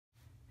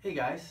Hey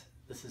guys,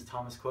 this is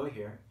Thomas Quo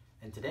here,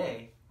 and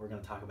today we're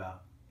going to talk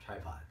about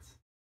tripods.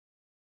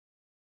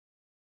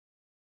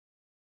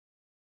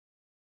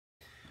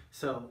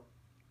 So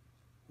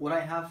what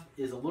I have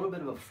is a little bit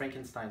of a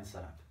Frankenstein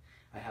setup.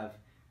 I have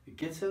a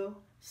Gitzo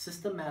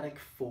Systematic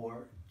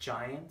 4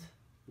 giant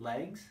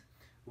legs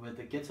with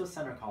a Gitzo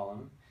center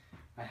column.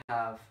 I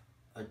have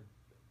a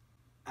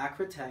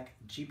Acrotech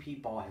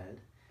GP ball head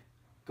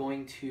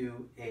going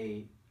to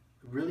a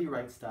really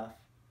right stuff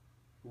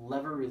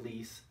lever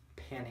release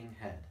panning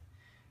head,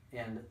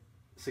 and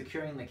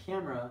securing the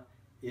camera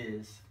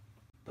is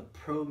the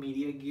Pro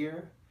Media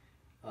Gear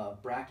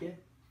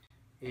bracket,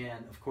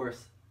 and of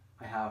course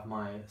I have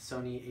my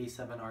Sony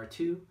a7R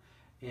II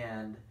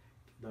and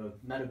the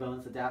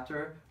Metabones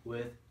adapter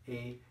with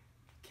a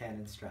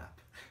Canon strap.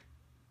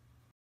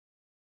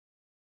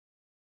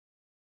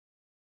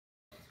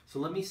 So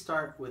let me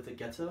start with the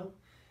Gitzo.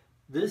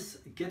 This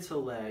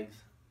Gitzo legs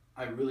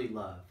I really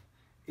love.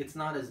 It's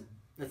not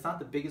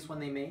the biggest one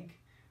they make.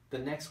 The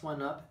next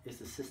one up is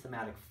the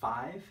Systematic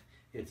 5.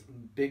 It's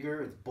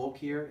bigger, it's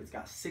bulkier, it's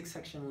got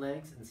 6-section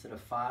legs instead of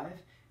 5.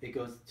 It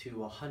goes to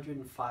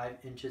 105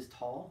 inches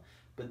tall,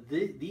 but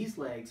these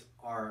legs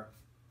are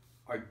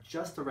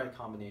just the right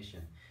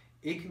combination.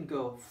 It can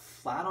go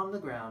flat on the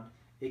ground,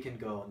 it can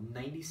go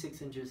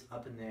 96 inches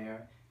up in the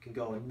air, it can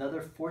go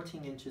another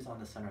 14 inches on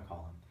the center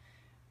column.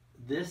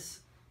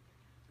 These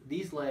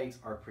legs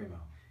are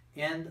primo,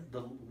 and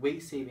the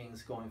weight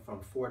savings going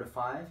from 4 to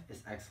 5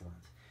 is excellent.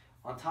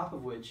 On top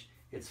of which,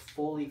 it's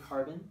fully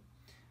carbon,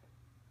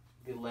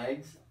 the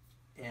legs,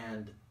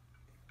 and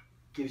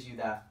gives you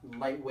that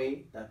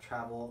lightweight, that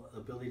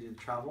ability to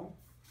travel.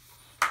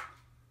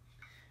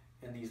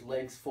 And these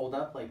legs fold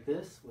up like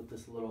this with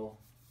this little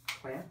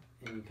clamp,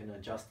 and you can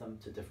adjust them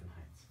to different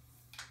heights.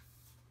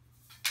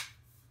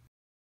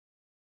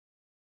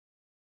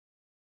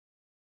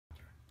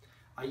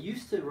 I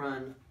used to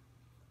run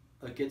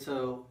a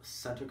Gitzo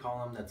center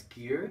column that's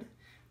geared,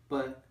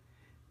 but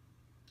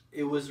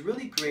it was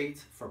really great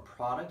for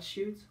product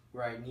shoots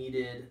where I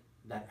needed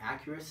that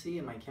accuracy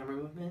in my camera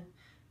movement,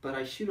 but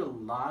I've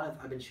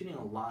been shooting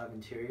a lot of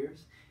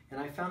interiors,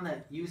 and I found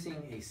that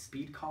using a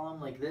speed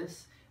column like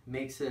this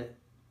makes it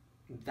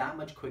that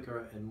much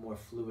quicker and more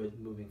fluid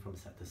moving from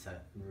set to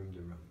set and room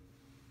to room.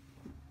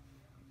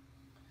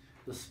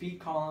 The speed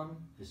column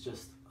is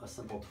just a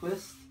simple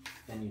twist,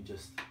 and you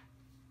just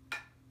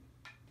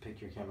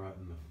pick your camera up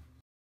and move.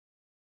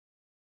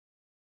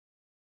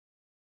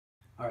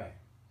 Alright.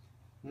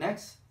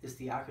 Next is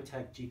the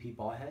Acrotech GP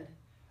ball head.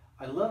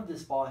 I love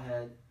this ball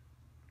head.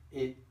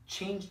 It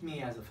changed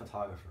me as a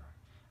photographer.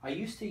 I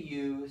used to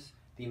use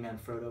the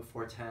Manfrotto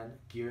 410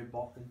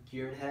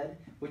 geared head,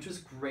 which was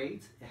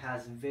great. It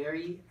has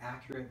very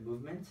accurate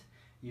movement.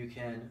 You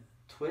can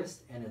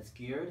twist and it's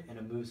geared and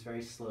it moves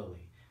very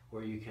slowly,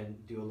 or you can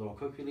do a little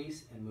quick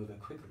release and move it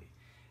quickly.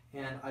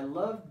 And I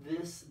love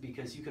this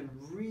because you can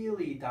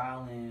really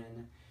dial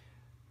in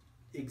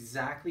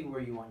exactly where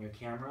you want your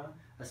camera,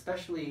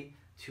 especially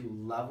to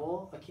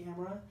level a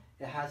camera.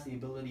 It has the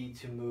ability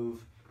to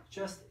move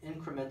just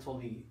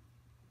incrementally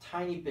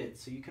tiny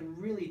bits, so you can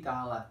really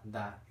dial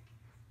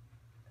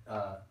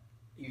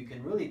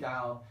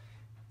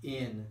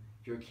in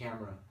your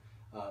camera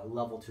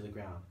level to the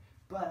ground.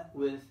 But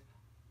with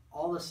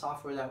all the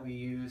software that we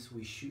use,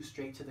 we shoot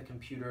straight to the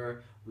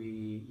computer.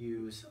 We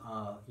use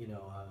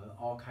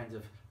all kinds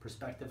of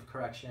perspective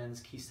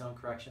corrections, keystone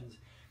corrections.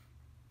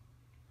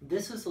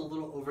 This is a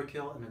little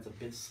overkill and it's a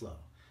bit slow.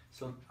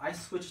 So I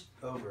switched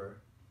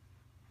over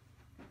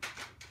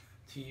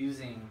to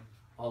using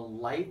a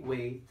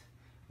lightweight,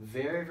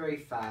 very, very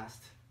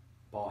fast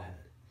ball head.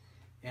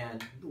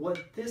 And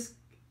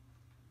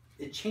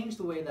it changed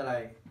the way that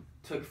I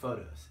took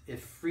photos. It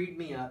freed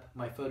me up,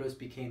 my photos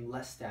became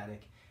less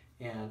static,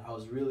 and I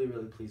was really,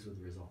 really pleased with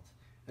the results.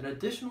 An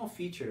additional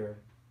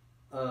feature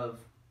of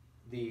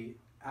the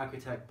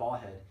Acrotech ball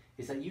head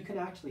is that you can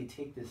actually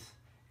take this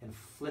and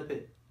flip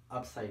it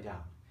upside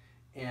down.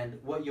 And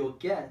what you'll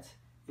get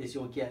is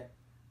you'll get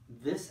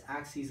this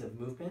axis of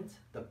movement,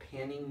 the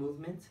panning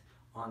movement,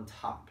 on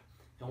top.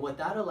 And what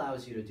that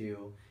allows you to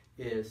do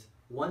is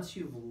once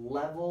you've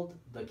leveled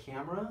the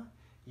camera,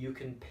 you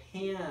can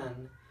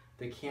pan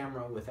the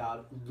camera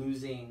without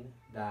losing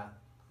that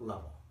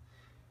level,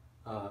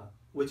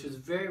 which is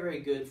very, very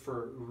good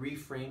for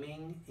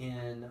reframing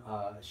in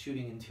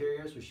shooting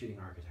interiors or shooting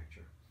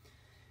architecture.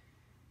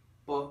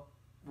 But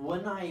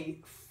when I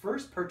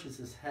first purchased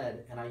this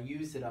head and I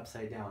used it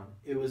upside down,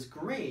 it was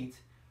great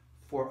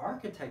for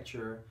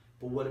architecture,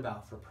 but what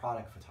about for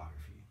product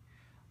photography?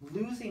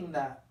 Losing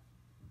that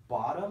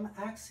bottom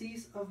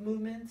axis of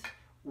movement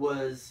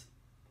was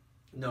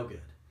no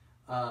good.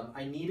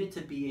 I needed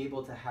to be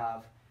able to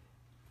have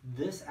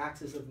this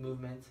axis of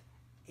movement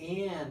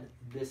and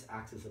this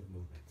axis of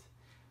movement.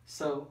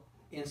 So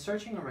in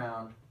searching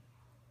around,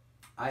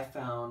 I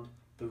found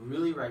the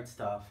really right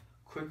stuff,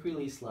 quick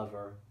release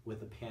lever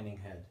with a panning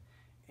head.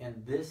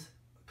 And this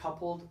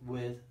coupled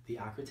with the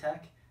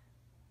Acrotech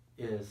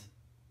is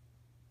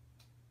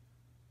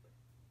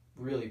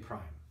really prime.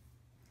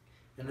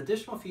 An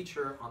additional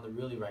feature on the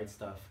Really Right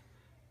Stuff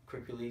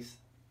quick release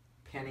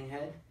panning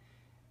head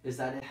is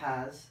that it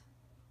has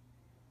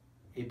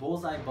a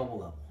bullseye bubble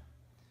level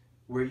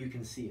where you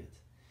can see it.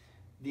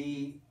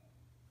 The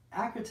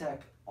Acratech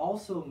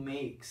also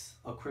makes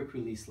a quick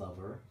release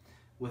lever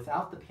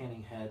without the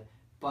panning head,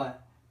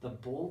 but the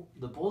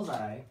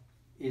bullseye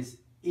is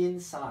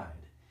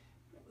inside.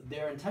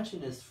 Their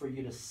intention is for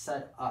you to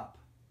set up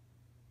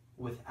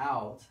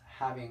without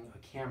having a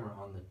camera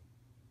on the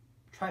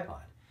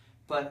tripod.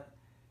 But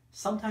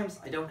sometimes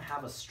I don't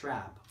have a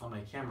strap on my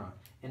camera,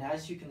 and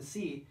as you can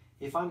see,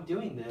 if I'm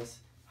doing this,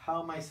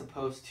 how am I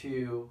supposed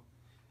to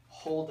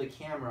hold the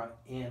camera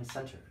and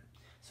center it?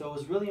 So it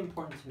was really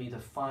important to me to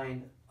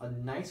find a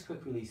nice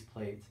quick release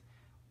plate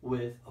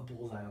with a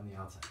bullseye on the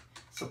outside.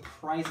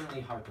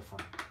 Surprisingly hard to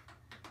find.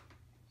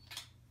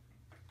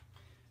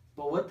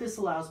 But what this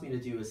allows me to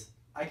do is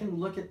I can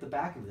look at the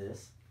back of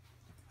this,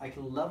 I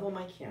can level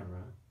my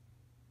camera,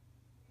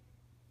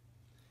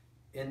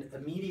 and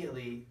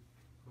immediately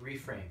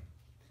reframe.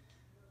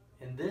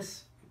 And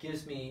this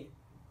gives me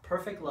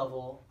perfect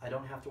level. I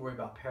don't have to worry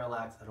about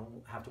parallax. I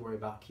don't have to worry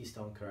about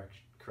keystone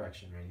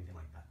correction or anything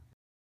like that.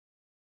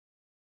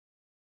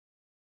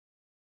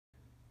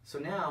 So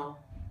now,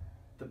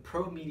 the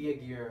Pro Media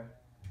Gear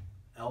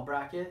L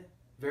bracket,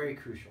 very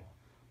crucial.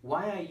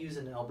 Why I use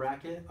an L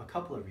bracket? A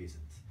couple of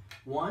reasons.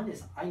 One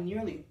is I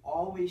nearly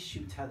always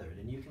shoot tethered,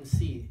 and you can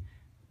see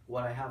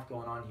what I have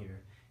going on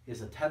here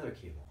is a tether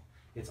cable.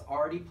 It's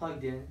already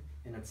plugged in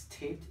and it's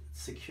taped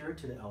secure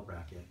to the L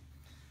bracket.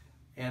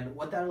 And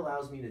what that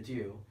allows me to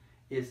do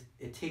is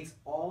it takes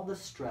all the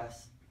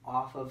stress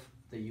off of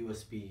the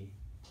USB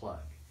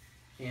plug.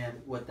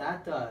 And what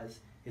that does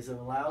is it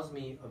allows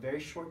me a very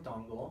short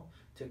dongle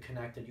to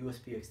connect a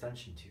USB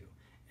extension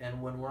to.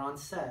 And when we're on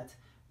set,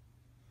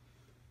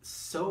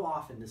 so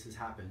often this has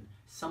happened,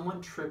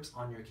 someone trips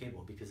on your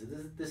cable because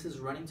this is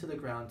running to the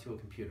ground to a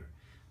computer.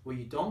 What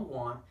you don't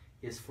want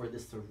is for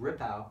this to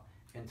rip out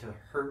and to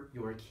hurt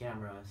your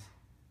camera's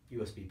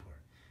USB port.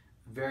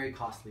 Very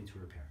costly to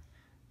repair.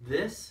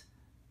 This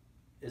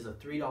is a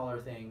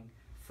 $3 thing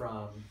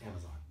from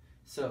Amazon.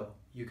 So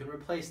you can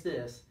replace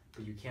this,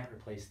 but you can't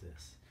replace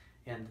this.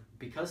 And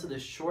because of the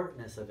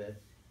shortness of it,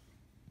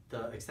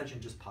 the extension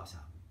just pops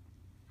out.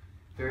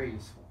 Very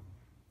useful.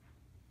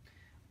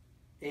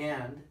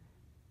 And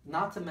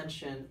not to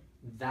mention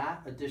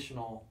that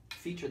additional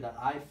feature that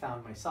I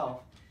found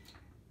myself,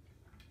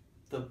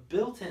 the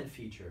built-in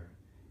feature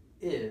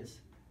is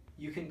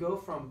you can go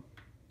from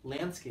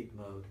landscape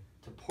mode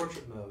to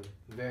portrait mode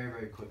very,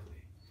 very quickly.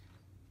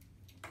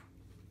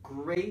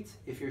 Great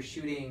if you're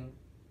shooting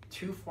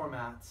 2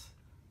 formats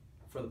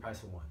for the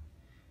price of 1.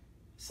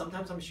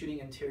 Sometimes I'm shooting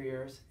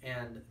interiors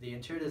and the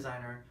interior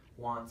designer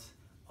wants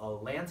a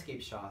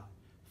landscape shot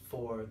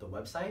for the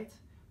website,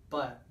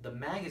 but the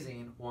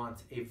magazine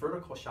wants a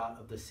vertical shot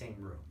of the same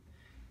room.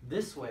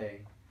 This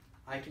way,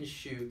 I can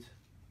shoot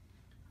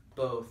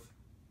both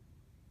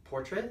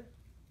portrait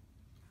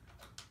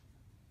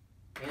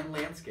and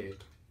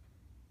landscape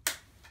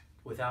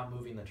without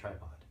moving the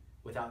tripod,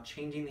 without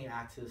changing the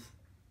axis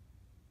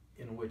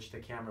in which the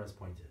camera is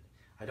pointed.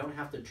 I don't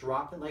have to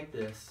drop it like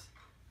this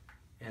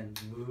and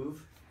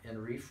move and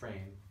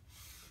reframe.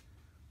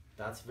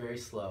 That's very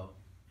slow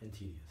and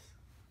tedious.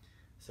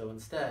 So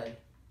instead,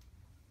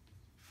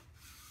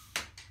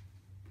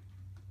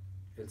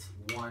 it's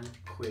one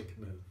quick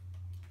move.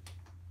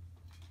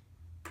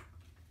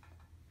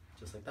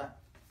 Just like that.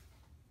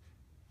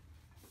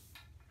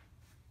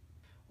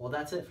 Well,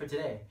 that's it for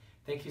today.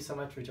 Thank you so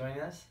much for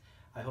joining us.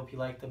 I hope you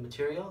liked the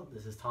material.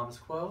 This is Thomas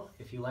Quo.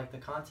 If you like the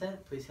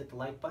content, please hit the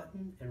like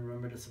button and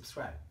remember to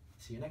subscribe.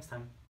 See you next time.